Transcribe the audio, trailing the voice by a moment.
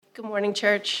Good morning,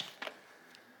 church.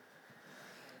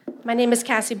 My name is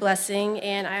Cassie Blessing,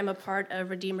 and I am a part of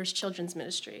Redeemer's Children's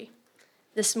Ministry.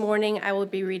 This morning, I will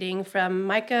be reading from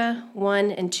Micah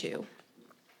 1 and 2.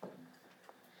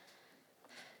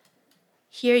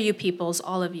 Hear, you peoples,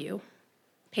 all of you.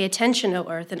 Pay attention, O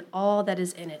earth, and all that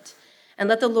is in it, and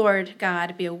let the Lord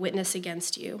God be a witness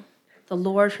against you, the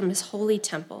Lord from his holy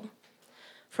temple.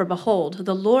 For behold,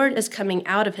 the Lord is coming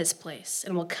out of his place,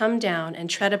 and will come down and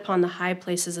tread upon the high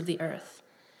places of the earth.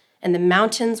 And the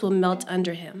mountains will melt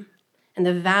under him, and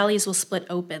the valleys will split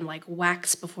open like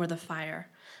wax before the fire,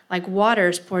 like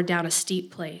waters poured down a steep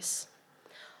place.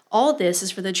 All this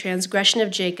is for the transgression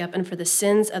of Jacob and for the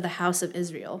sins of the house of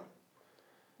Israel.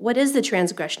 What is the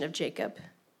transgression of Jacob?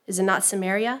 Is it not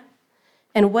Samaria?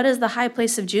 And what is the high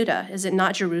place of Judah? Is it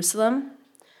not Jerusalem?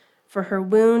 For her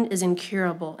wound is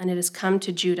incurable, and it has come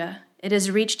to Judah. It has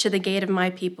reached to the gate of my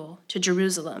people, to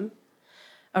Jerusalem.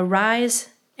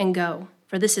 Arise and go,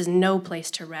 for this is no place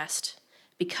to rest,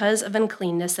 because of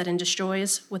uncleanness that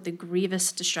destroys with a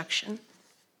grievous destruction.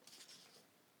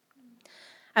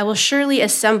 I will surely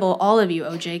assemble all of you,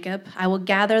 O Jacob. I will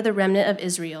gather the remnant of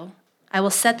Israel. I will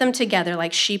set them together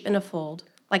like sheep in a fold,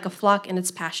 like a flock in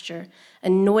its pasture, a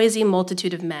noisy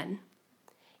multitude of men.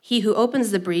 He who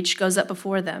opens the breach goes up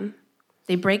before them.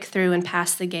 They break through and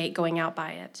pass the gate, going out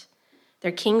by it.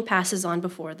 Their king passes on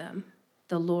before them,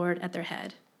 the Lord at their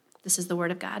head. This is the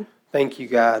word of God. Thank you,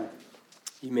 God.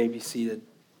 You may be seated.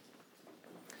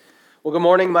 Well, good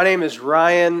morning. My name is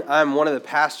Ryan. I'm one of the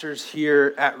pastors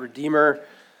here at Redeemer.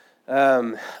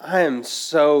 I am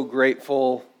so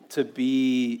grateful to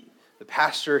be the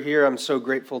pastor here. I'm so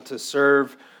grateful to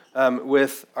serve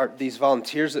with these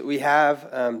volunteers that we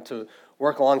have, to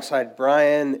work alongside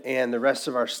Brian and the rest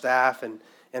of our staff and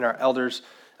our elders.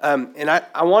 And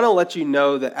I want to let you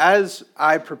know that as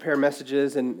I prepare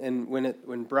messages and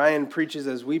when Brian preaches,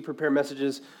 as we prepare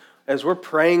messages, as we're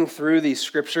praying through these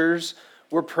scriptures,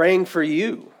 we're praying for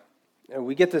you. And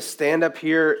we get to stand up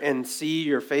here and see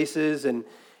your faces and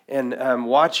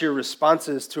watch your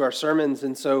responses to our sermons.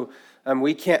 And so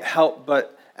we can't help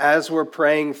but, as we're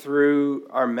praying through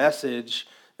our message,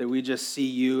 that we just see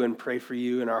you and pray for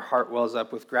you, and our heart wells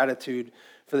up with gratitude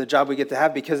for the job we get to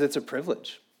have, because it's a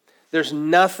privilege. There's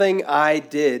nothing I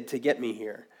did to get me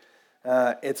here.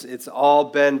 It's all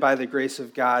been by the grace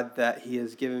of God that he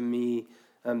has given me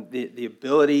the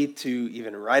ability to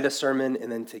even write a sermon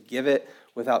and then to give it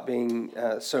without being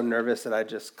so nervous that I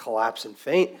just collapse and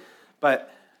faint.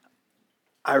 But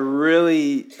I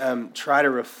really try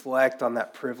to reflect on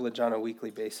that privilege on a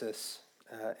weekly basis.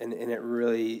 And it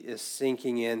really is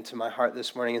sinking into my heart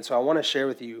this morning. And so I want to share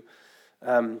with you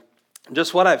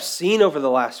just what I've seen over the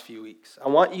last few weeks. I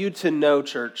want you to know,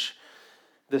 church,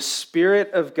 the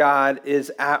Spirit of God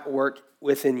is at work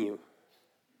within you.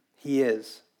 He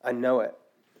is. I know it.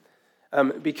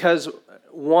 Because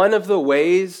one of the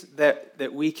ways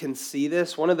that we can see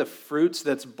this, one of the fruits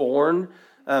that's born,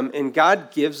 and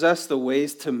God gives us the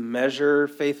ways to measure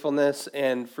faithfulness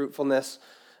and fruitfulness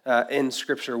in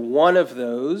Scripture. One of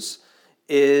those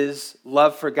is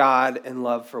love for God and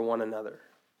love for one another.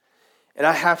 And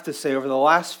I have to say, over the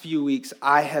last few weeks,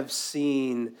 I have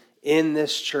seen in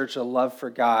this church a love for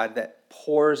God that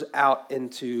pours out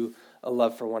into a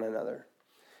love for one another.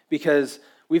 Because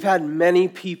we've had many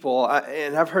people,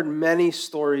 and I've heard many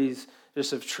stories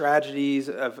just of tragedies,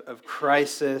 of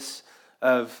crisis,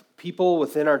 of people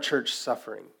within our church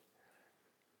suffering.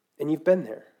 And you've been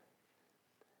there.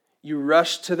 You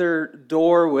rush to their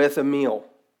door with a meal.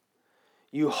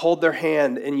 You hold their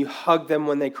hand and you hug them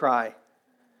when they cry.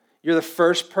 You're the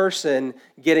first person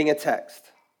getting a text.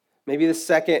 Maybe the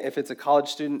second if it's a college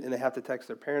student and they have to text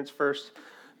their parents first.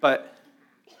 But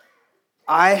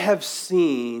I have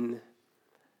seen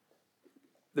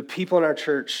the people in our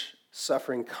church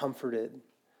suffering comforted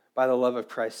by the love of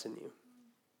Christ in you.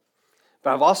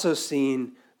 But I've also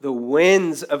seen the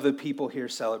wins of the people here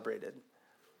celebrated.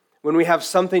 When we have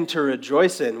something to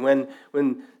rejoice in,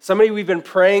 when somebody we've been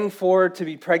praying for to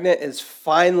be pregnant is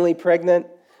finally pregnant,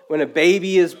 when a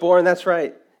baby is born, that's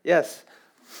right, yes.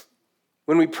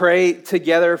 When we pray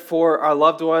together for our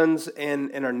loved ones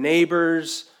and our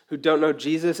neighbors who don't know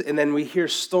Jesus, and then we hear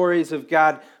stories of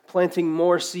God planting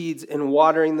more seeds and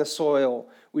watering the soil,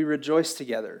 we rejoice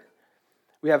together.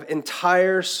 We have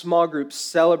entire small groups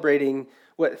celebrating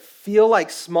what feel like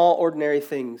small, ordinary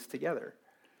things together.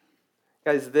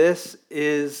 Guys, this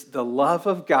is the love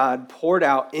of God poured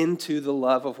out into the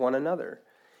love of one another.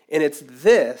 And it's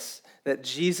this that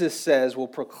Jesus says will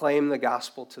proclaim the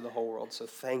gospel to the whole world. So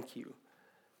thank you.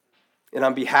 And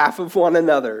on behalf of one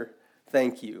another,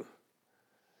 thank you.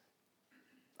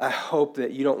 I hope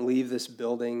that you don't leave this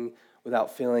building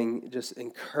without feeling just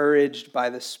encouraged by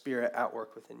the Spirit at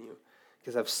work within you,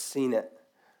 because I've seen it.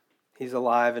 He's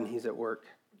alive and he's at work,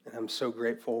 and I'm so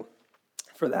grateful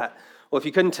for that. Well, if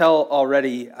you couldn't tell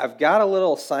already, I've got a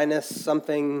little sinus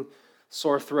something,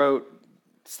 sore throat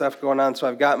stuff going on, so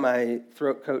I've got my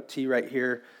throat coat tea right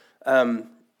here. I'm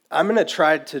going to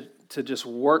try to just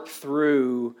work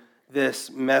through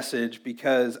this message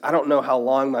because I don't know how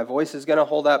long my voice is going to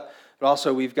hold up, but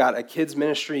also we've got a kids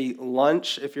ministry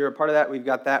lunch. If you're a part of that, we've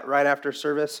got that right after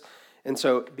service. And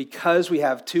so because we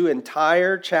have 2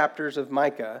 entire chapters of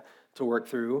Micah to work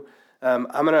through, I'm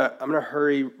gonna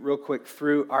hurry real quick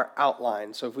through our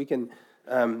outline. So if we can,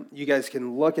 you guys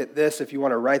can look at this. If you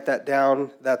want to write that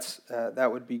down,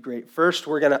 that would be great. First,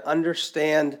 we're going to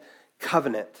understand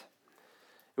covenant.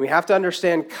 And we have to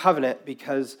understand covenant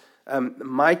because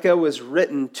Micah was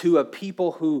written to a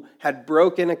people who had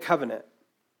broken a covenant.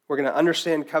 We're going to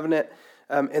understand covenant,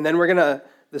 and then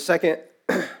the second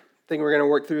thing we're going to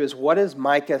work through is what is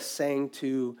Micah saying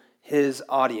to his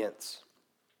audience.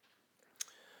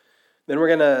 Then we're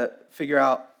going to figure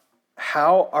out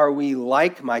how are we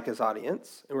like Micah's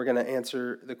audience, and we're going to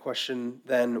answer the question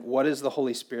then, what is the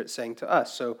Holy Spirit saying to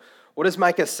us? So what is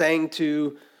Micah saying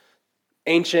to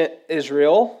ancient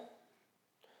Israel?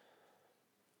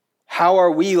 How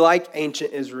are we like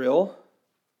ancient Israel?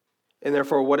 And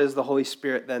therefore, what is the Holy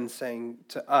Spirit then saying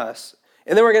to us?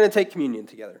 And then we're going to take communion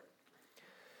together.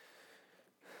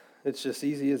 It's just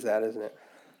easy as that, isn't it?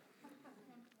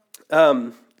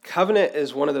 Covenant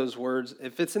is one of those words,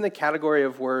 if it's in the category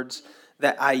of words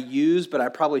that I use, but I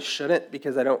probably shouldn't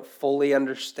because I don't fully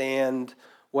understand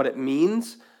what it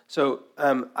means. So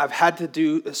I've had to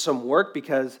do some work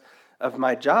because of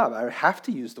my job. I have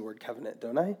to use the word covenant,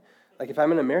 don't I? Like if I'm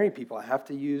going to marry people, I have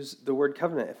to use the word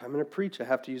covenant. If I'm going to preach, I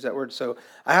have to use that word. So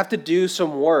I have to do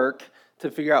some work to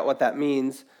figure out what that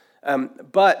means.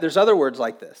 But there's other words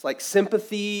like this, like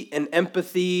sympathy and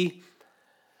empathy.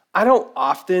 I don't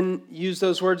often use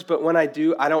those words, but when I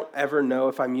do, I don't ever know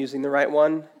if I'm using the right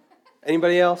one.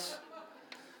 Anybody else?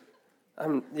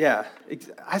 Yeah,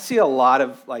 I see a lot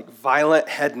of like violent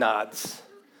head nods.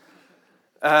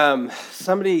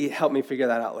 Somebody help me figure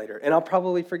that out later, and I'll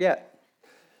probably forget.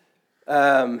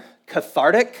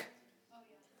 Cathartic.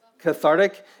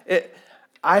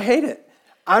 I hate it.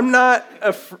 I'm not.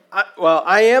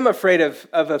 I am afraid of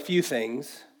a few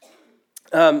things.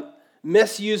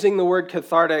 Misusing the word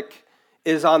cathartic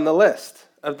is on the list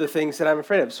of the things that I'm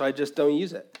afraid of, so I just don't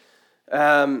use it.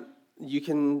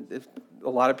 If a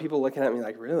lot of people looking at me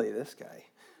like, really, this guy?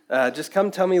 Just come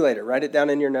tell me later. Write it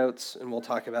down in your notes, and we'll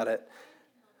talk about it.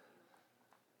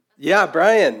 Yeah,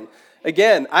 Brian.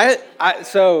 Again, I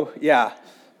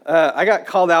got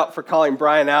called out for calling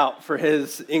Brian out for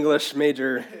his English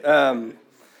major. Not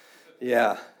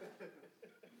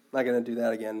going to do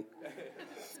that again.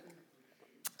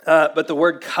 But the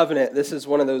word covenant, this is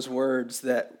one of those words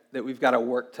that we've got to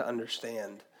work to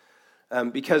understand.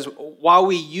 Because while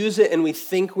we use it and we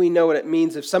think we know what it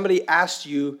means, if somebody asked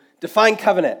you, define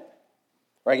covenant,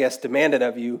 or I guess demanded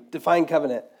of you, define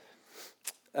covenant,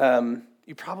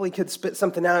 you probably could spit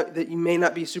something out that you may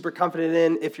not be super confident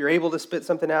in if you're able to spit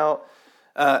something out.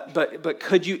 But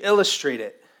could you illustrate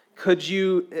it? Could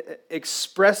you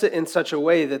express it in such a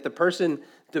way that the person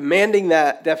demanding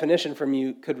that definition from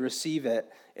you could receive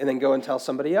it and then go and tell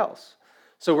somebody else?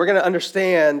 So we're going to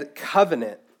understand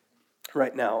covenant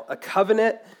right now. A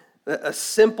covenant, a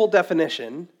simple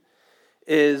definition,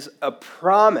 is a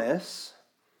promise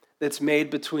that's made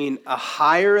between a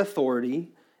higher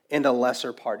authority and a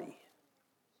lesser party.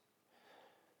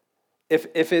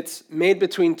 If it's made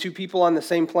between two people on the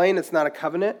same plane, it's not a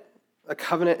covenant. A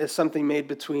covenant is something made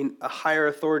between a higher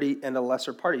authority and a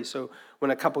lesser party. So when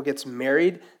a couple gets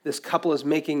married, this couple is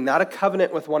making not a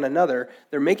covenant with one another,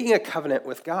 they're making a covenant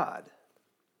with God.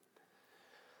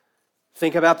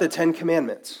 Think about the 10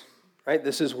 Commandments, right?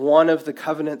 This is one of the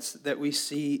covenants that we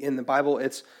see in the Bible.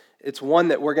 It's one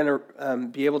that we're going to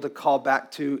be able to call back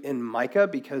to in Micah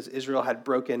because Israel had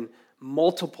broken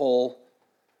multiple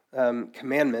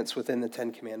commandments within the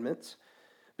 10 Commandments.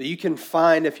 But you can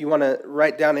find, if you want to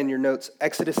write down in your notes,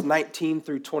 Exodus 19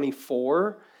 through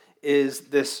 24 is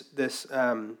this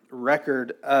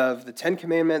record of the 10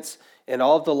 Commandments and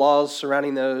all of the laws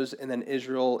surrounding those, and then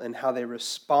Israel and how they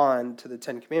respond to the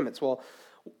 10 Commandments. Well,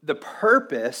 the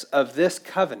purpose of this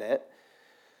covenant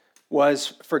was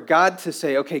for God to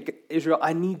say, okay, Israel,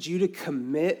 I need you to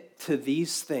commit to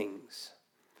these things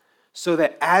so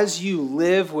that as you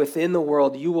live within the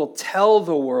world, you will tell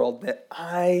the world that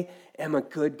I am a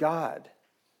good God.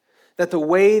 That the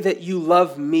way that you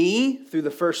love me through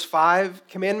the first 5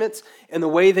 commandments and the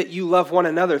way that you love one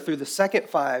another through the second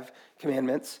 5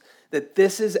 commandments, that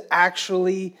this is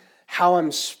actually how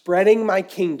I'm spreading my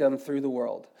kingdom through the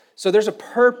world. So there's a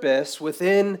purpose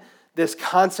within this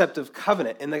concept of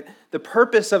covenant. And the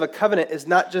purpose of a covenant is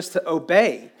not just to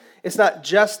obey. It's not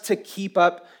just to keep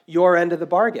up your end of the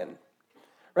bargain,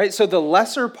 right? So the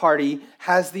lesser party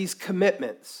has these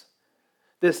commitments,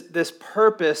 this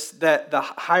purpose that the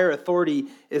higher authority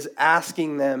is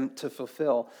asking them to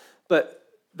fulfill. But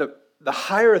the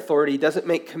higher authority doesn't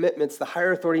make commitments. The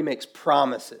higher authority makes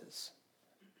promises.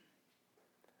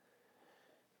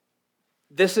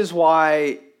 This is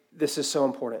why this is so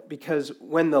important, because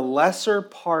when the lesser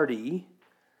party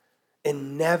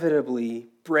inevitably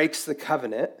breaks the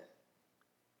covenant,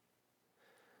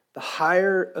 the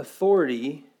higher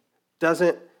authority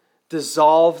doesn't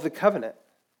dissolve the covenant.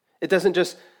 It doesn't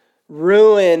just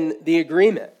ruin the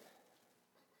agreement.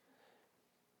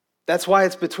 That's why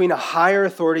it's between a higher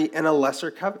authority and a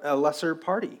lesser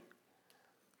party.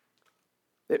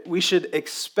 We should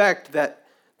expect that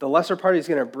the lesser party is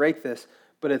going to break this,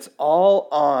 but it's all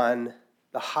on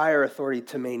the higher authority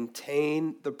to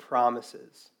maintain the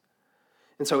promises.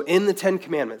 And so in the 10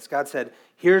 Commandments, God said,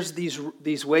 here's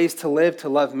these ways to live, to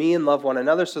love me and love one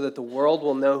another so that the world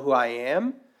will know who I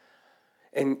am.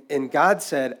 And God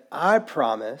said, I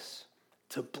promise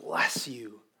to bless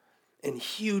you in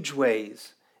huge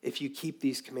ways if you keep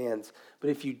these commands.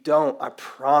 But if you don't, I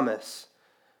promise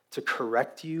to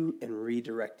correct you and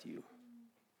redirect you.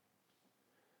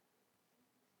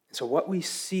 And so what we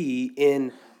see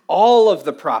in all of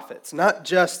the prophets, not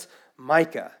just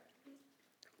Micah,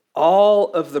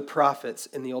 all of the prophets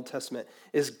in the Old Testament,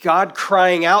 is God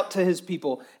crying out to his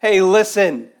people, hey,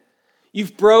 listen,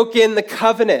 you've broken the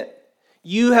covenant.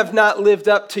 You have not lived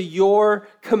up to your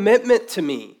commitment to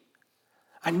me.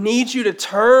 I need you to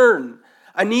turn.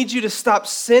 I need you to stop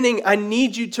sinning. I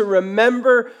need you to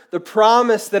remember the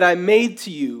promise that I made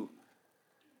to you.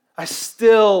 I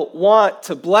still want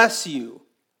to bless you.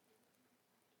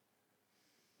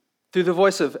 Through the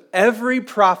voice of every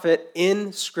prophet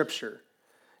in Scripture,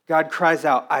 God cries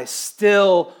out, I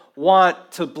still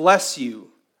want to bless you.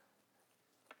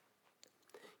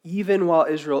 Even while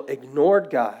Israel ignored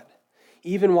God,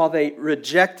 even while they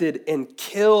rejected and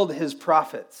killed his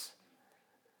prophets,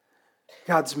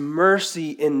 God's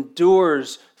mercy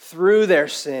endures through their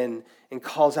sin and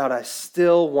calls out, I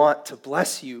still want to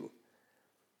bless you.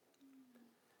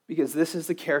 Because this is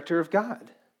the character of God.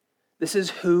 This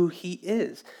is who he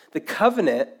is. The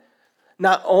covenant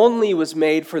not only was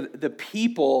made for the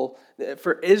people,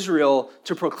 for Israel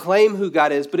to proclaim who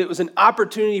God is, but it was an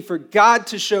opportunity for God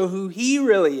to show who he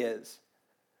really is.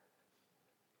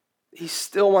 He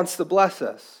still wants to bless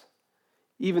us,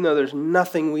 even though there's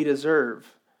nothing we deserve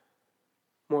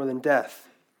more than death.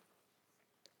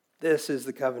 This is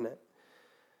the covenant.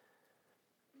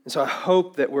 And so I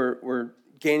hope that we're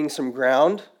gaining some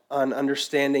ground on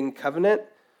understanding covenant.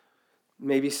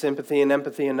 Maybe sympathy and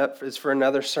empathy is for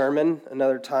another sermon,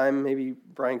 another time. Maybe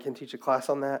Brian can teach a class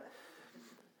on that.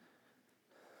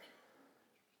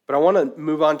 But I want to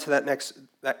move on to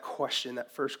that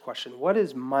first question. What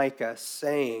is Micah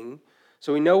saying?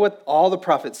 So we know what all the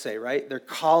prophets say, right? They're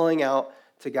calling out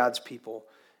to God's people.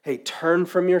 Hey, turn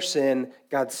from your sin.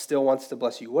 God still wants to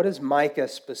bless you. What is Micah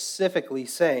specifically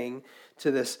saying to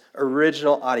this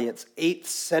original audience, 8th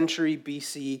century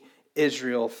BC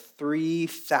Israel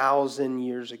 3,000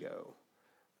 years ago?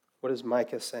 What is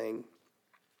Micah saying?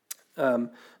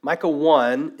 Micah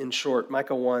 1, in short,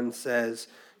 Micah 1 says,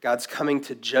 God's coming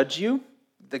to judge you,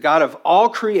 the God of all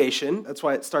creation. That's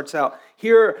why it starts out,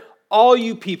 hear all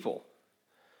you people.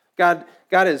 God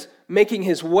is making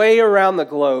his way around the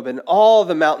globe and all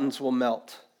the mountains will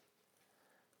melt.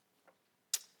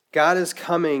 God is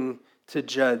coming to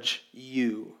judge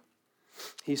you.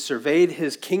 He surveyed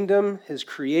his kingdom, his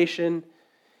creation,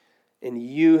 and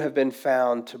you have been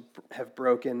found to have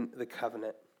broken the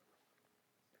covenant.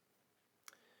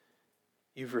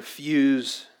 You've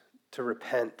refused to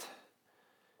repent.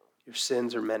 Your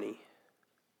sins are many.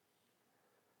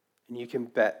 And you can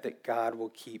bet that God will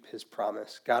keep his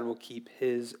promise. God will keep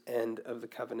his end of the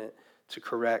covenant to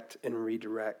correct and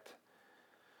redirect.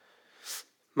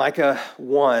 Micah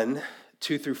 1,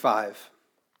 2 through 5.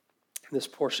 This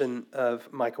portion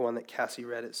of Micah 1 that Cassie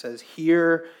read, it says,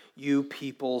 hear you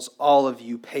peoples, all of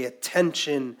you, pay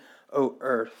attention, O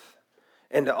earth,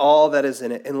 and all that is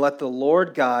in it, and let the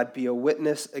Lord God be a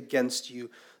witness against you,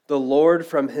 the Lord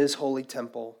from his holy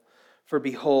temple. For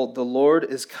behold, the Lord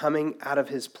is coming out of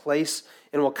his place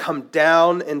and will come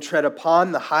down and tread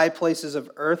upon the high places of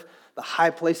earth. The high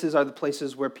places are the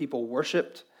places where people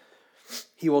worshiped.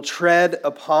 He will tread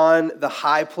upon the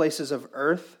high places of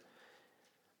earth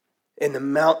and the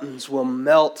mountains will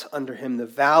melt under him. The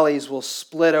valleys will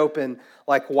split open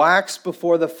like wax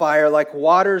before the fire, like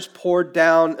waters poured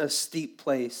down a steep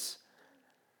place.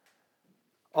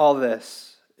 All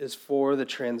this is for the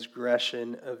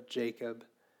transgression of Jacob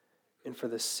and for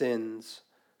the sins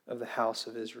of the house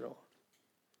of Israel.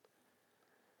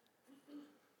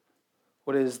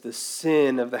 What is the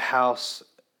sin of the house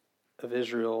of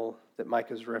Israel that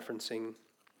Micah is referencing?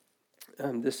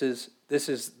 This is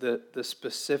the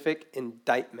specific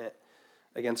indictment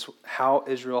against how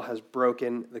Israel has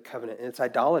broken the covenant, and it's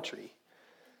idolatry.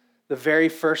 The very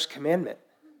first commandment.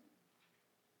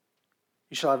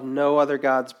 You shall have no other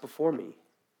gods before me.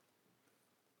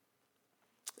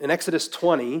 In Exodus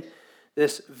 20,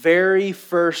 this very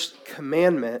first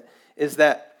commandment is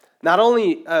that not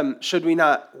only should we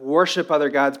not worship other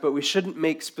gods, but we shouldn't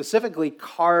make specifically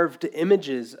carved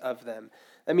images of them.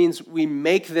 That means we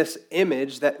make this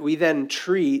image that we then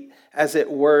treat as it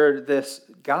were this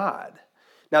God.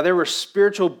 Now, there were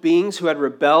spiritual beings who had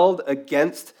rebelled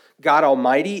against God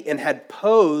Almighty and had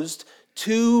posed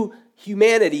to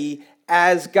humanity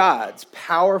as gods,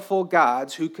 powerful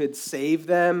gods who could save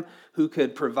them, who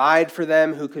could provide for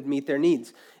them, who could meet their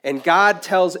needs. And God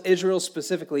tells Israel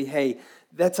specifically, hey,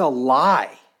 that's a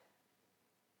lie.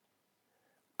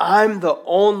 I'm the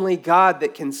only God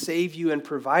that can save you and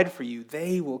provide for you.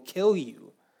 They will kill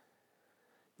you.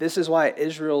 This is why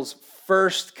Israel's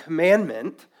first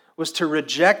commandment was to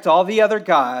reject all the other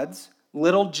gods,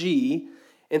 little g,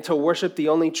 and to worship the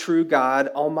only true God,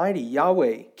 Almighty,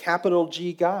 Yahweh, capital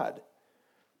G God.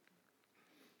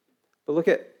 But look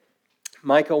at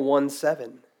Micah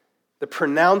 1:7. The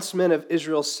pronouncement of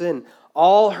Israel's sin.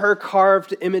 All her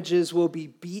carved images will be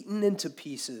beaten into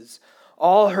pieces.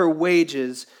 All her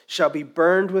wages shall be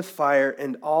burned with fire,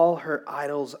 and all her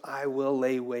idols I will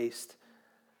lay waste.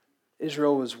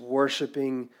 Israel was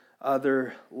worshiping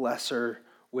other lesser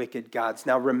wicked gods.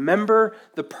 Now remember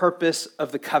the purpose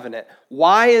of the covenant.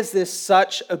 Why is this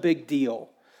such a big deal?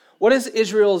 What is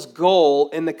Israel's goal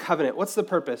in the covenant? What's the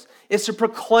purpose? It's to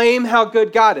proclaim how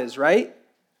good God is, right?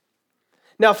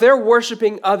 Now, if they're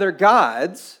worshiping other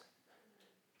gods,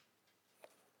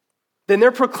 then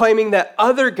they're proclaiming that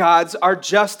other gods are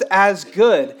just as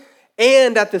good.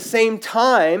 And at the same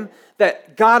time,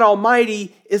 that God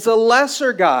Almighty is a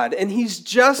lesser God, and he's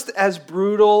just as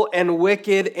brutal and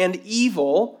wicked and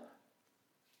evil.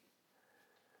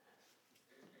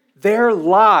 Their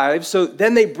lives, so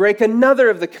then they break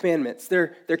another of the commandments.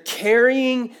 They're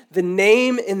carrying the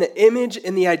name and the image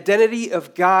and the identity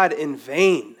of God in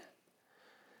vain.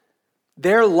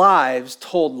 Their lives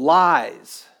told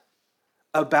lies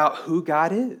about who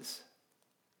God is.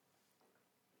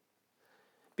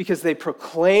 Because they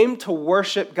proclaimed to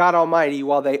worship God Almighty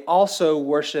while they also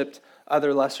worshiped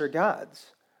other lesser gods.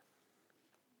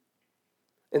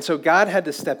 And so God had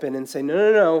to step in and say,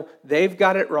 no, they've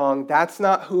got it wrong. That's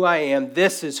not who I am.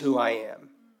 This is who I am.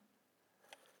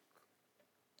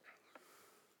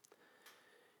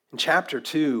 In chapter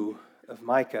 2 of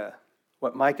Micah,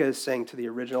 what Micah is saying to the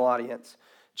original audience,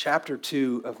 chapter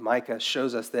 2 of Micah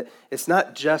shows us that it's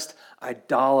not just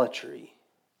idolatry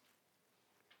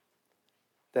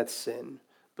that's sin,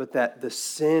 but that the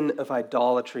sin of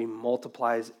idolatry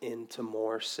multiplies into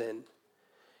more sin.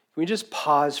 Can we just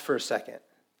pause for a second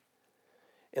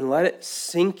and let it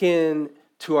sink in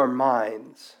to our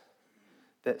minds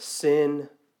that sin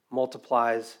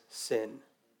multiplies sin?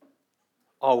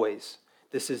 Always.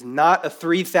 This is not a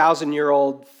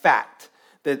 3,000-year-old fact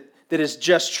that is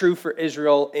just true for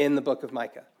Israel in the book of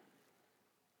Micah.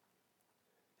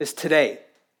 It's today.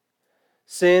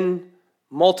 Sin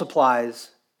multiplies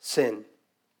sin.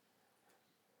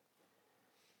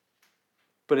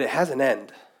 But it has an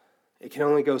end. It can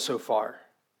only go so far.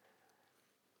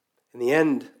 And the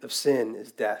end of sin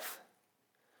is death.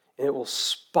 And it will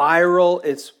spiral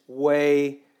its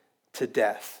way to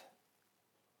death.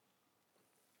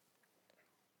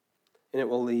 And it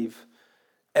will leave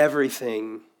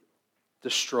everything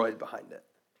destroyed behind it.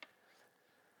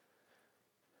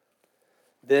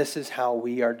 This is how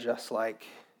we are just like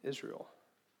Israel.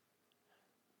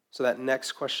 So that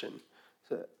next question,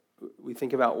 so we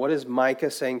think about what is Micah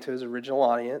saying to his original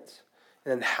audience,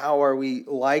 and how are we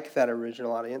like that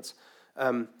original audience?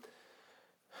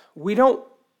 We don't,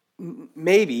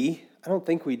 maybe, I don't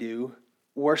think we do,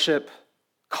 worship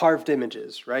carved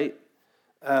images, right?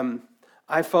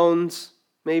 iPhones,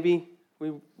 maybe.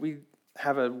 We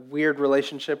have a weird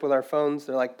relationship with our phones.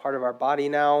 They're like part of our body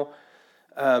now.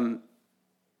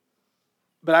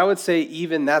 But I would say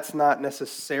even that's not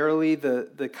necessarily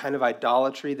the kind of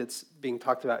idolatry that's being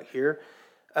talked about here.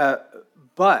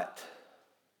 But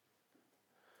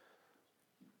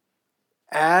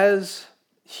as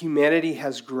humanity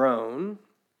has grown,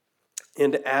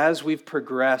 and as we've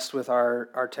progressed with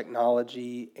our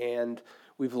technology and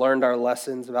we've learned our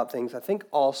lessons about things, I think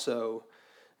also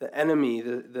the enemy,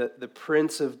 the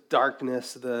prince of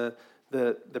darkness, the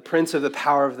prince of the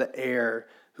power of the air,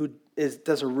 who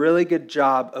does a really good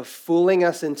job of fooling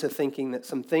us into thinking that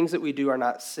some things that we do are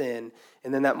not sin,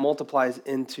 and then that multiplies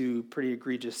into pretty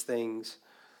egregious things.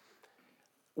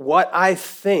 What I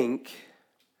think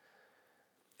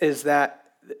is that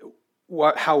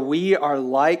how we are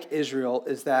like Israel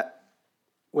is that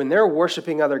when they're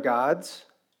worshiping other gods,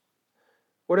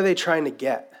 what are they trying to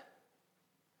get?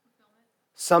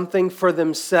 Something for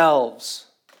themselves.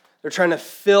 They're trying to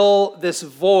fill this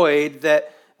void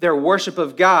that their worship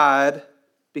of God,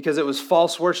 because it was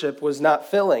false worship, was not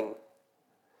filling.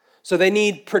 So they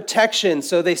need protection,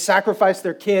 so they sacrifice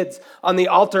their kids on the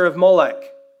altar of Molech.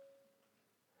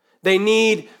 They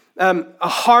need a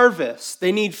harvest.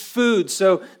 They need food,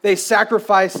 so they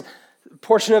sacrifice a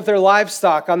portion of their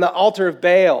livestock on the altar of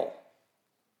Baal.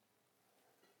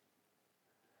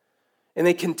 And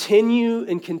they continue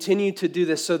to do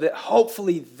this so that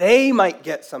hopefully they might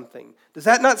get something. Does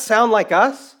that not sound like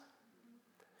us?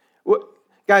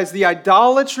 Guys, the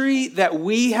idolatry that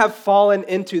we have fallen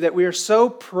into, that we are so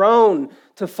prone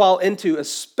to fall into,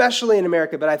 especially in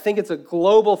America, but I think it's a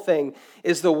global thing,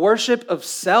 is the worship of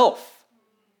self.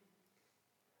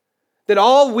 That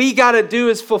all we got to do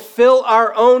is fulfill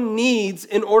our own needs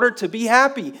in order to be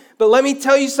happy. But let me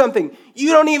tell you something,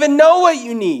 you don't even know what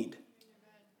you need.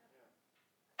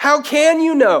 How can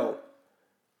you know?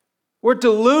 We're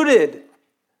deluded.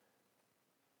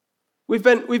 We've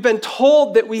been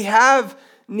told that we have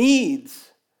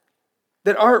needs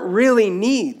that aren't really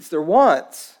needs, they're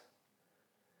wants.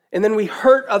 And then we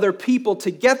hurt other people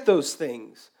to get those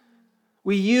things.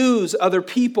 We use other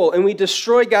people and we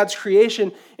destroy God's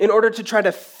creation in order to try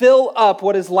to fill up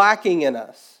what is lacking in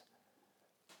us.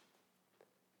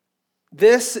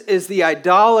 This is the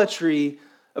idolatry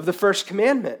of the first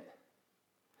commandment.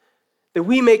 That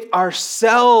we make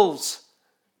ourselves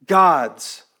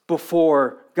gods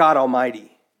before God Almighty.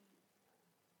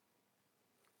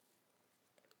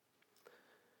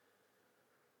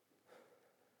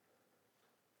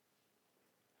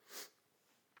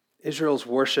 Israel's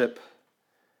worship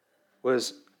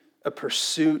was a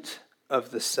pursuit of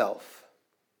the self.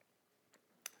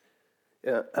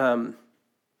 The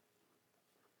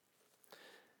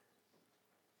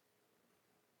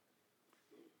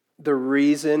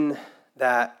reason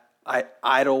that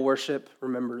idol worship,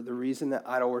 remember, the reason that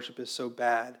idol worship is so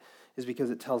bad is because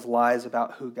it tells lies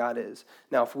about who God is.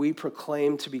 Now, if we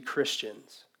proclaim to be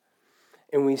Christians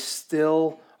and we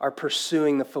still are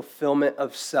pursuing the fulfillment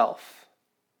of self,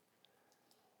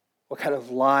 what kind of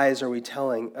lies are we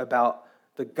telling about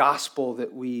the gospel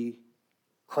that we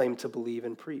claim to believe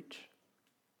and preach?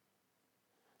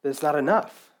 That it's not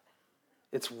enough.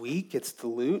 It's weak, it's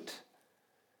dilute.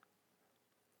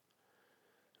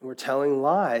 And we're telling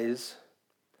lies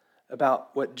about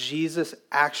what Jesus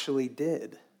actually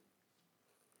did.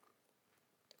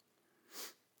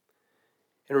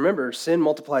 And remember, sin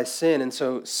multiplies sin, and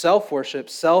so self-worship,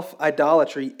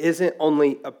 self-idolatry isn't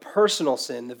only a personal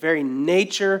sin. The very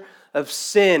nature of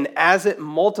sin, as it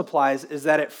multiplies, is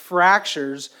that it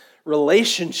fractures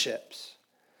relationships.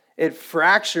 It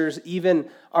fractures even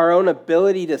our own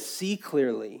ability to see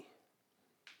clearly.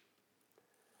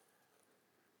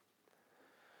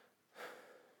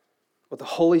 What the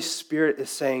Holy Spirit is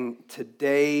saying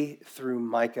today through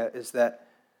Micah is that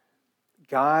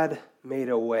God made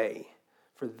a way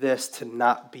for this to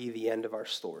not be the end of our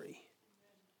story.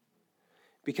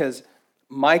 Because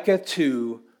Micah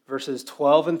 2, verses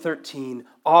 12 and 13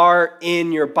 are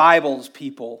in your Bibles,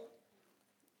 people.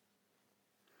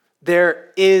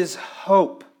 There is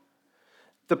hope.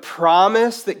 The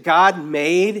promise that God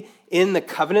made in the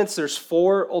covenants, there's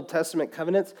 4 Old Testament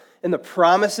covenants, and the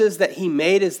promises that he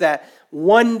made is that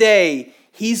one day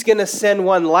he's going to send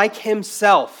one like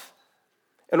himself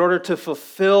in order to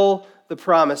fulfill the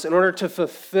promise, in order to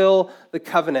fulfill the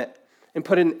covenant and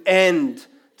put an end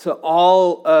to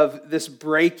all of this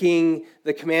breaking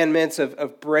the commandments,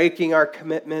 of breaking our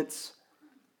commitments.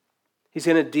 He's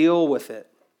going to deal with it.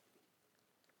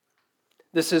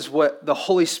 This is what the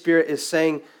Holy Spirit is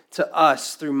saying to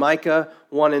us through Micah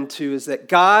 1 and 2, is that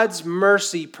God's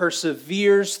mercy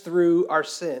perseveres through our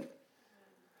sin.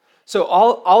 So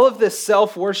all of this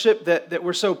self-worship that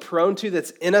we're so prone to,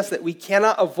 that's in us, that we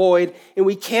cannot avoid, and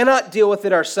we cannot deal with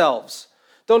it ourselves.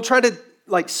 Don't try to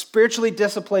spiritually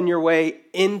discipline your way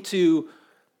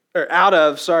out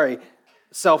of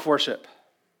self-worship.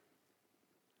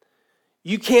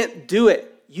 You can't do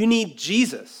it. You need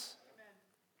Jesus.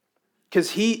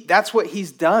 because that's what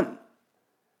he's done.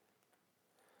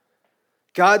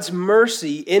 God's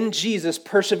mercy in Jesus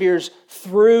perseveres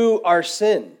through our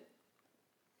sin.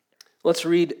 Let's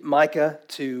read Micah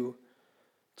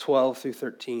 2:12 through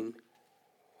 13.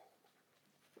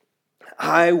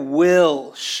 I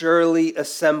will surely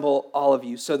assemble all of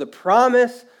you. So the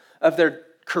promise of their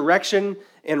correction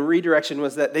and redirection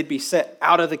was that they'd be sent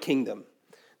out of the kingdom.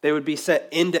 They would be sent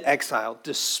into exile,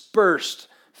 dispersed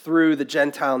through the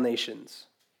Gentile nations.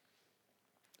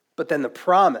 But then the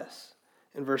promise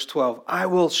in verse 12, I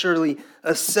will surely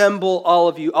assemble all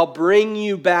of you. I'll bring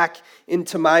you back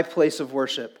into my place of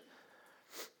worship.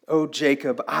 O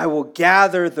Jacob, I will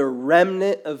gather the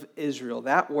remnant of Israel.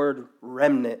 That word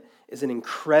remnant is an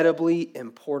incredibly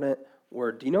important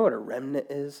word. Do you know what a remnant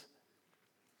is?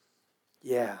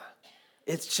 Yeah.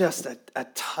 It's just a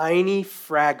tiny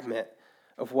fragment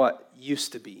of what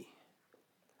used to be.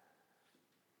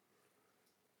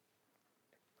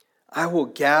 I will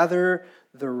gather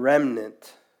the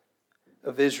remnant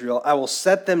of Israel. I will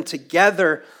set them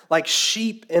together like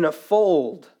sheep in a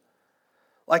fold,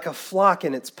 like a flock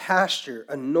in its pasture,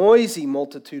 a noisy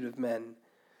multitude of men.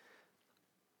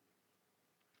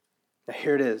 Now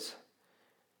here it is.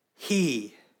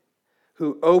 He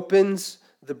who opens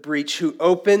the breach, who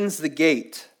opens the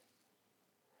gate.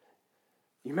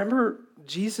 You remember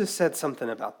Jesus said something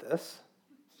about this?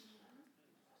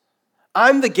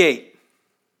 I'm the gate.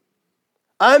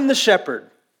 I'm the shepherd.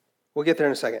 We'll get there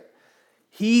in a second.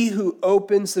 He who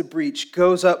opens the breach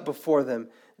goes up before them.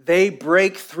 They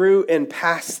break through and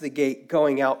pass the gate,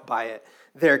 going out by it.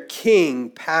 Their king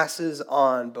passes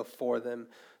on before them,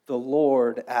 the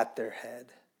Lord at their head.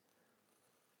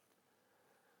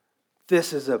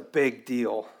 This is a big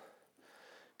deal,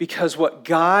 because what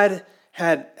God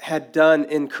had done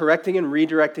in correcting and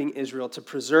redirecting Israel to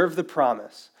preserve the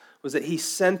promise was that he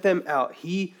sent them out.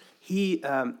 He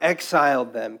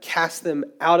exiled them, cast them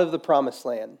out of the promised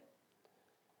land.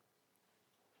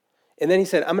 And then he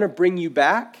said, I'm going to bring you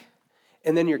back,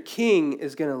 and then your king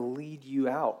is going to lead you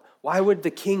out. Why would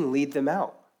the king lead them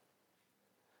out?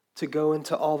 To go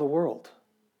into all the world.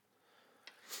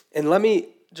 And let me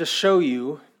just show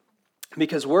you,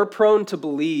 because we're prone to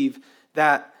believe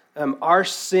that our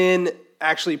sin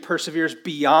actually perseveres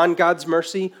beyond God's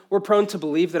mercy. We're prone to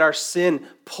believe that our sin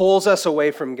pulls us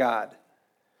away from God.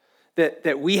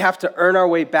 That we have to earn our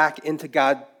way back into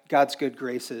God's good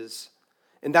graces.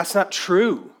 And that's not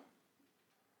true.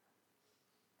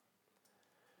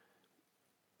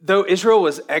 Though Israel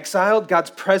was exiled, God's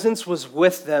presence was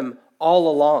with them all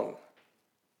along.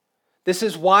 This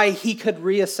is why he could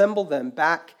reassemble them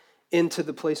back into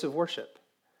the place of worship.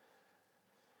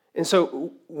 And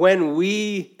so when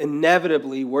we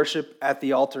inevitably worship at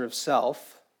the altar of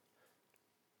self,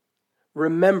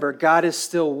 remember, God is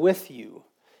still with you.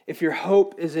 If your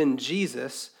hope is in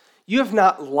Jesus, you have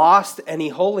not lost any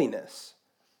holiness.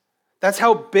 That's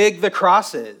how big the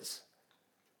cross is.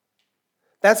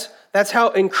 That's how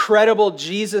incredible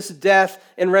Jesus' death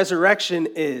and resurrection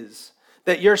is.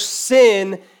 That your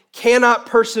sin cannot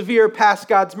persevere past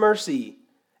God's mercy.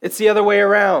 It's the other way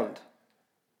around.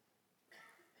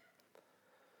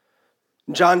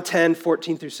 John 10,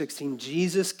 14 through 16,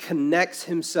 Jesus connects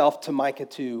himself to Micah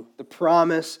 2, the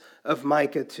promise of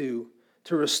Micah 2,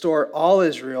 to restore all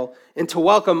Israel and to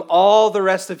welcome all the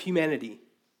rest of humanity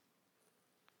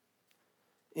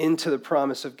into the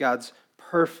promise of God's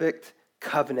perfect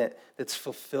covenant that's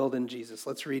fulfilled in Jesus.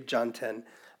 Let's read John 10.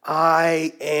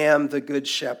 I am the good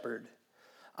shepherd.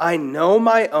 I know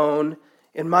my own,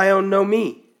 and my own know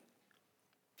me.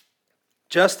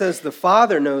 Just as the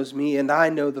Father knows me, and I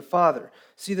know the Father.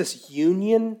 See this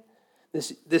union,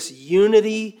 this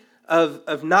unity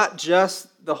of not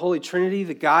just the Holy Trinity,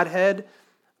 the Godhead,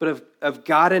 but of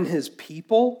God and his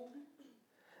people.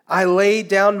 I lay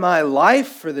down my life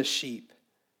for the sheep.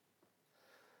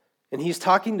 And he's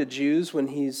talking to Jews when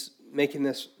he's making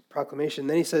this proclamation.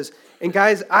 Then he says, and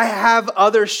guys, I have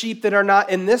other sheep that are not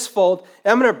in this fold,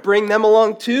 and I'm going to bring them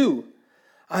along too.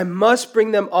 I must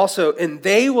bring them also, and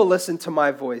they will listen to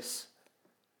my voice.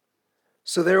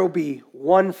 So there will be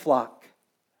one flock,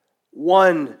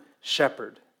 one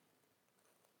shepherd.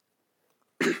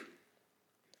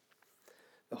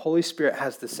 The Holy Spirit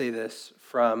has to say this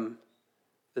from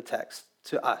the text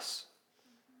to us.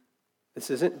 This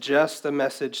isn't just a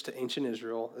message to ancient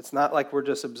Israel. It's not like we're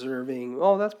just observing,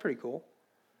 oh, that's pretty cool.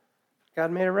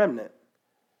 God made a remnant.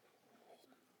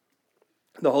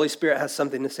 The Holy Spirit has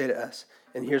something to say to us.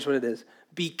 And here's what it is.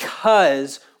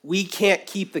 Because we can't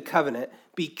keep the covenant,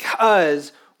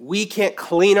 because we can't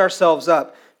clean ourselves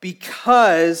up,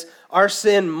 because our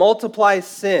sin multiplies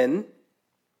sin,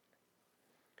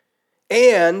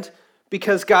 and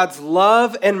because God's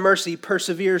love and mercy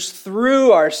perseveres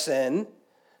through our sin,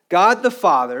 God the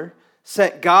Father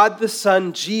sent God the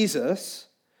Son, Jesus,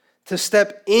 to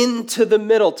step into the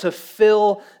middle, to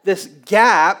fill this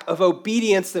gap of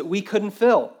obedience that we couldn't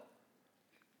fill.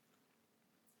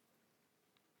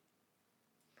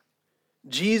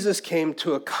 Jesus came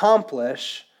to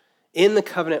accomplish in the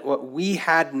covenant what we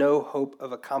had no hope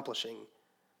of accomplishing.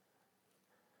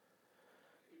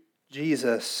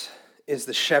 Jesus is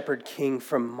the shepherd king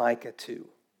from Micah 2.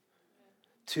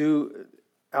 Two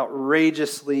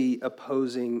outrageously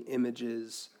opposing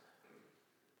images,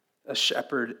 a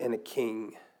shepherd and a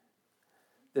king,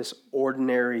 this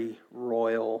ordinary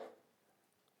royal,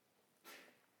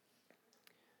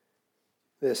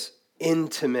 this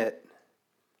intimate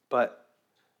but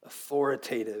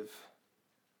authoritative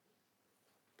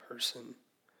person.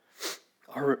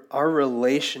 Our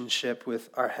relationship with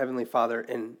our Heavenly Father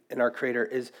and our Creator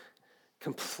is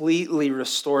completely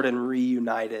restored and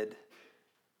reunited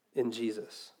in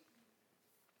Jesus.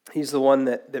 He's the one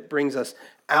that brings us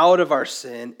out of our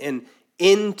sin and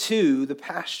into the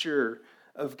pasture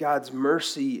of God's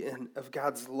mercy and of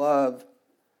God's love.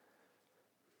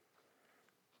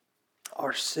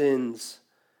 Our sins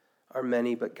are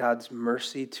many, but God's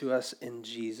mercy to us in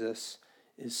Jesus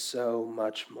is so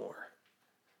much more.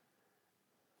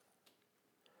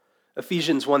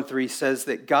 Ephesians 1:3 says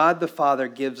that God the Father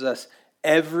gives us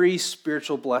every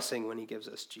spiritual blessing when he gives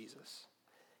us Jesus.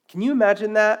 Can you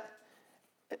imagine that?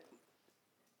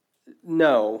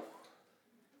 No.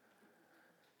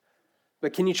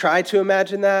 But can you try to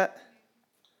imagine that?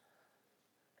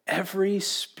 Every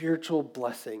spiritual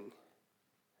blessing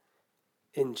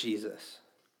in Jesus.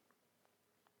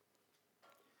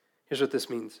 Here's what this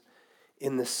means.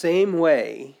 In the same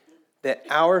way that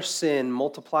our sin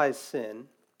multiplies sin,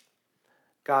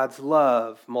 God's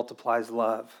love multiplies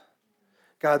love.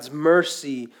 God's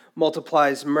mercy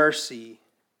multiplies mercy.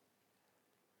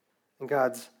 And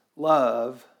God's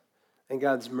love and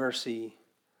God's mercy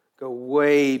go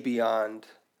way beyond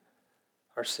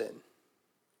our sin.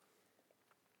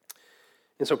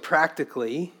 And so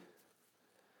practically,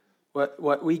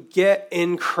 what we get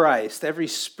in Christ, every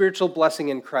spiritual blessing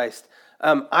in Christ,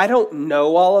 I don't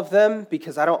know all of them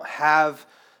because I don't have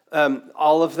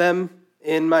all of them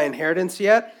in my inheritance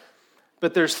yet.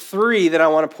 But there's three that I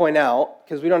want to point out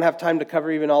because we don't have time to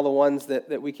cover even all the ones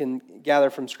that we can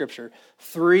gather from Scripture.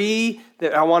 Three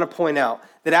that I want to point out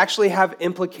that actually have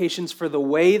implications for the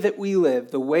way that we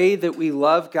live, the way that we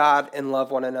love God and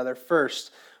love one another.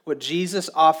 First, what Jesus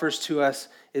offers to us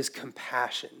is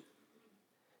compassion.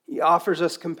 He offers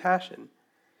us compassion.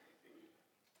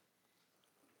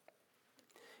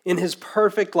 In his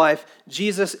perfect life,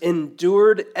 Jesus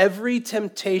endured every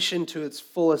temptation to its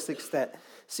fullest extent.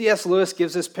 C.S. Lewis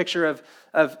gives this picture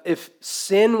of if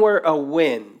sin were a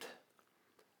wind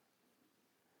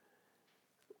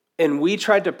and we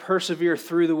tried to persevere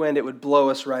through the wind, it would blow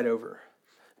us right over.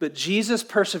 But Jesus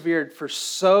persevered for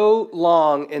so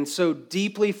long and so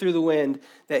deeply through the wind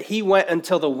that he went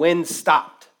until the wind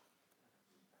stopped.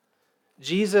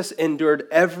 Jesus endured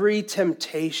every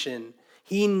temptation.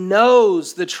 He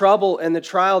knows the trouble and the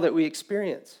trial that we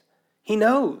experience. He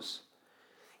knows.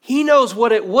 He knows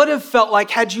what it would have felt like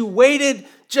had you waited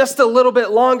just a little bit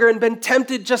longer and been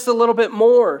tempted just a little bit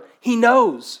more. He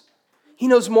knows. He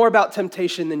knows more about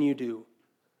temptation than you do.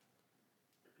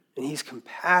 And he's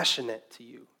compassionate to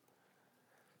you.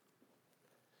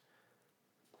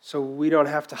 So we don't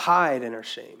have to hide in our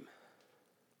shame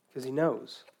because he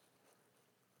knows.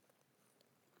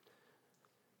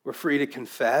 We're free to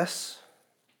confess.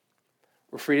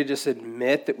 We're free to just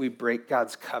admit that we break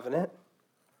God's covenant.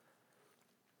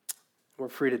 We're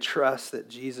free to trust that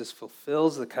Jesus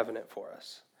fulfills the covenant for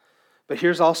us. But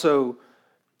here's also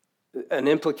an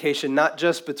implication, not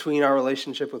just between our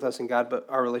relationship with us and God, but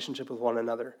our relationship with one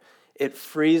another. It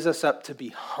frees us up to be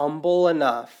humble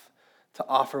enough to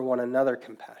offer one another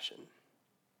compassion.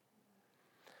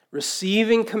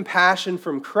 Receiving compassion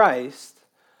from Christ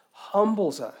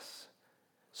humbles us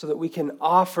so that we can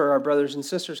offer our brothers and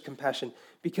sisters compassion.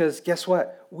 Because guess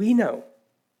what? We know.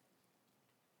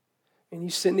 And you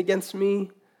sinned against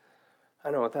me,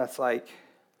 I know what that's like.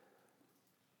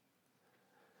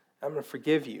 I'm going to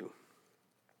forgive you.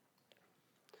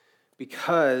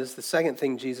 Because the second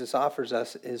thing Jesus offers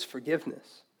us is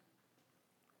forgiveness.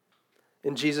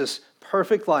 In Jesus'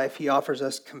 perfect life, he offers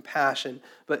us compassion.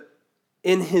 But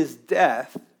in his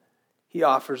death, he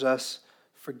offers us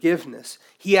forgiveness.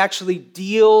 He actually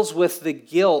deals with the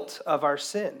guilt of our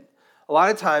sin. A lot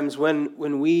of times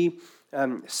when we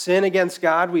Sin against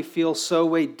God, we feel so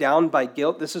weighed down by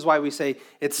guilt. This is why we say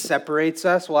it separates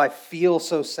us. Well, I feel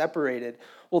so separated.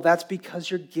 Well, that's because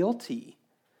you're guilty.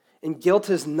 And guilt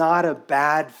is not a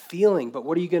bad feeling, but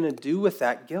what are you going to do with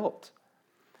that guilt?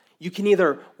 You can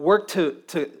either work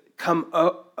to come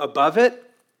above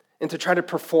it and to try to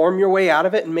perform your way out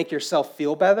of it and make yourself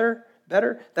feel better.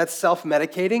 That's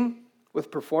self-medicating with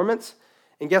performance.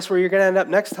 And guess where you're going to end up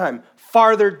next time?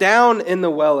 Farther down in the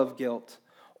well of guilt.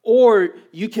 Or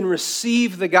you can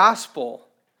receive the gospel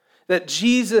that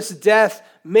Jesus' death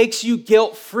makes you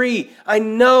guilt-free. I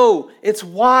know it's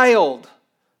wild,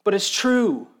 but it's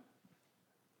true.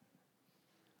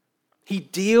 He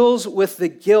deals with the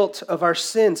guilt of our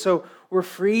sin. So we're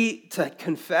free to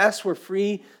confess. We're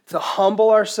free to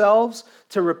humble ourselves,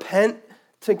 to repent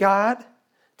to God,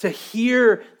 to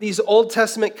hear these Old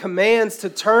Testament commands to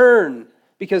turn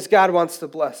because God wants to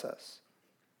bless us.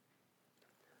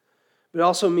 But it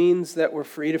also means that we're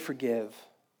free to forgive.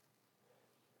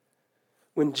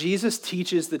 When Jesus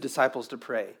teaches the disciples to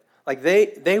pray, like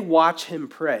they watch him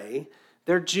pray,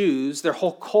 they're Jews, their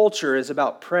whole culture is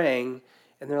about praying,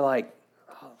 and they're like,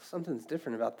 oh, something's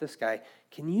different about this guy.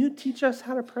 Can you teach us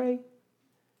how to pray?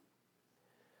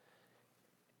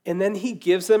 And then he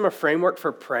gives them a framework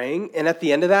for praying, and at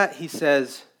the end of that, he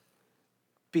says,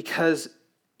 because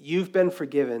you've been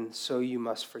forgiven, so you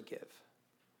must forgive.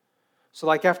 So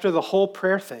like after the whole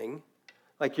prayer thing,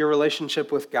 like your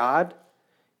relationship with God,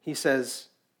 he says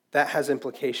that has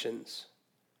implications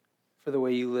for the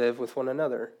way you live with one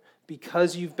another.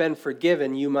 Because you've been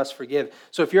forgiven, you must forgive.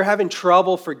 So if you're having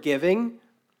trouble forgiving,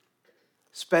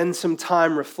 spend some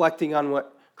time reflecting on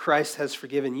what Christ has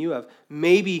forgiven you of.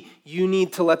 Maybe you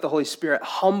need to let the Holy Spirit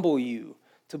humble you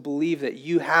to believe that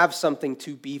you have something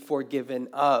to be forgiven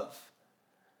of.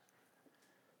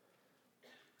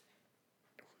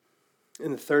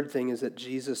 And the third thing is that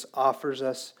Jesus offers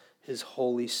us his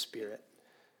Holy Spirit.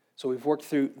 So we've worked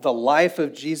through the life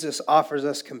of Jesus offers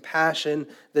us compassion,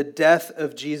 the death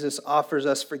of Jesus offers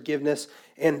us forgiveness,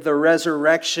 and the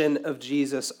resurrection of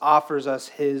Jesus offers us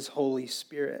his Holy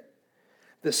Spirit.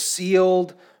 The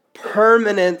sealed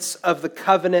permanence of the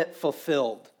covenant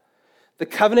fulfilled. The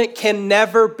covenant can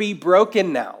never be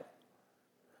broken now.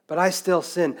 But I still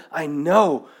sin. I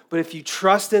know. But if you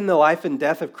trust in the life and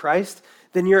death of Christ,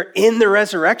 then you're in the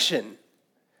resurrection.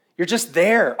 You're just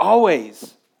there,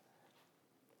 always.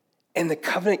 And the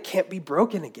covenant can't be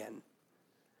broken again.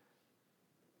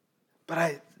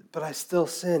 But I still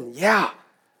sin. Yeah.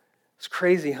 It's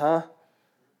crazy, huh?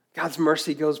 God's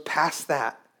mercy goes past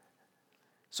that.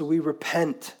 So we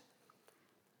repent.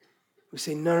 We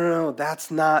say, no, that's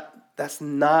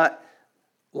not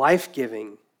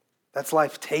life-giving. That's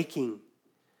life-taking.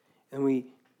 And we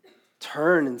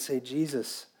turn and say,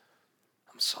 Jesus,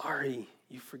 I'm sorry.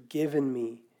 You've forgiven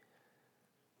me.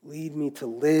 Lead me to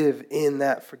live in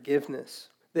that forgiveness.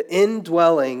 The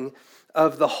indwelling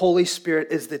of the Holy Spirit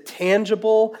is the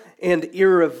tangible and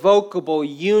irrevocable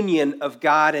union of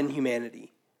God and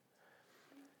humanity.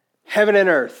 Heaven and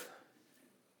earth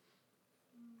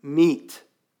meet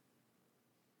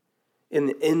in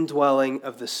the indwelling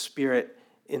of the Spirit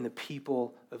in the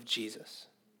people of Jesus,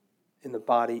 in the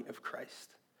body of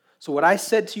Christ. So what I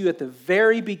said to you at the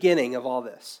very beginning of all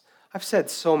this, I've said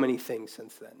so many things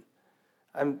since then.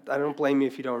 I don't blame you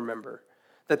if you don't remember.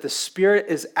 That the Spirit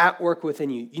is at work within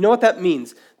you. You know what that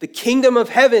means? The kingdom of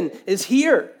heaven is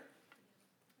here.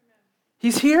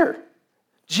 He's here.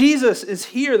 Jesus is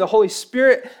here. The Holy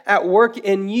Spirit at work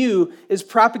in you is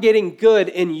propagating good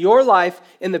in your life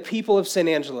and the people of San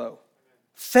Angelo.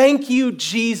 Thank you,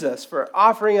 Jesus, for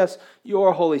offering us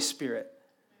your Holy Spirit.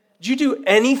 Did you do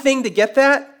anything to get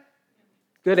that?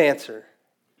 Good answer.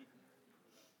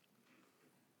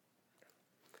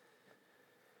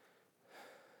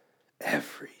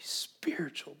 Every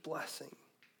spiritual blessing.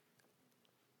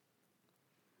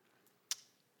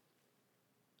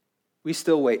 We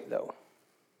still wait, though.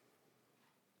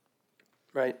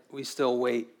 Right? We still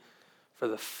wait for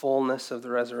the fullness of the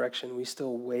resurrection. We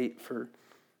still wait for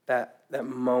that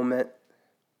moment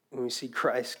when we see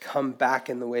Christ come back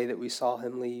in the way that we saw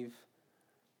him leave,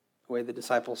 the way the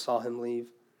disciples saw him leave.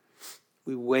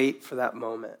 We wait for that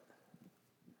moment.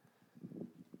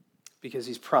 Because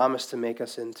he's promised to make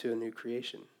us into a new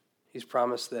creation. He's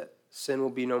promised that sin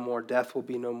will be no more, death will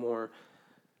be no more.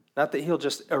 Not that he'll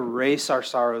just erase our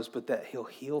sorrows, but that he'll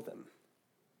heal them.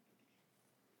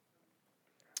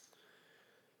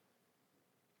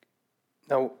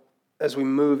 Now, as we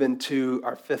move into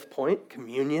our fifth point,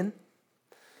 communion,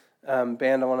 band,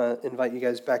 I want to invite you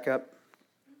guys back up.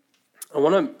 I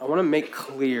want to make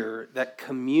clear that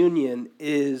communion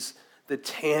is the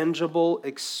tangible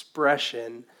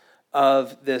expression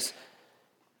of this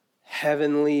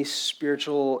heavenly,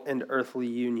 spiritual, and earthly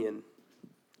union.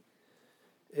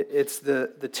 It's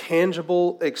the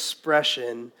tangible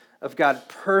expression of God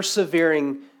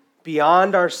persevering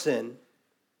beyond our sin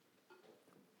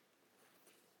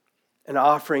and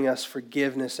offering us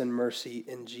forgiveness and mercy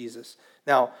in Jesus.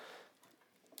 Now,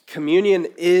 communion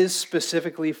is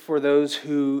specifically for those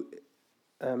who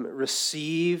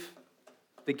receive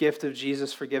the gift of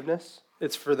Jesus' forgiveness.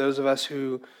 It's for those of us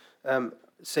who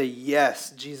say,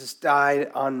 yes, Jesus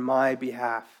died on my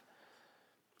behalf,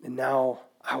 and now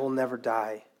I will never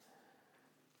die.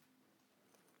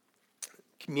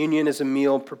 Communion is a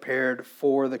meal prepared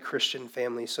for the Christian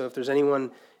family. So if there's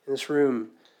anyone in this room,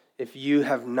 if you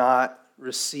have not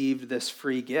received this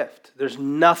free gift, there's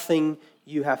nothing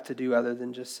you have to do other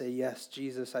than just say, yes,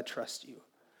 Jesus, I trust you.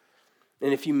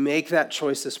 And if you make that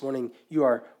choice this morning, you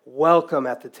are welcome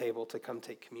at the table to come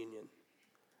take communion.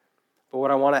 But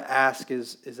what I want to ask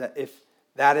is that if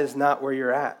that is not where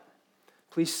you're at,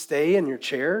 please stay in your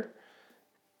chair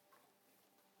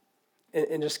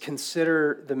and just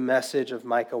consider the message of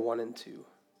Micah 1 and 2.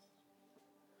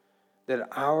 That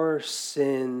our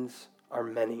sins are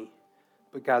many,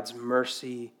 but God's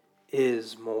mercy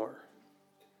is more.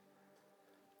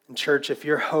 And church, if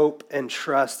your hope and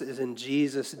trust is in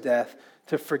Jesus' death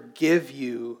to forgive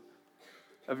you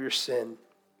of your sin,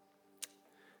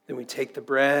 then we take the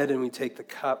bread and we take the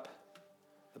cup,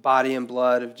 the body and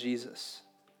blood of Jesus.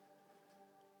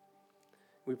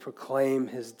 We proclaim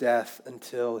his death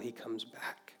until he comes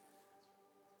back.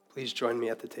 Please join me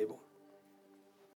at the table.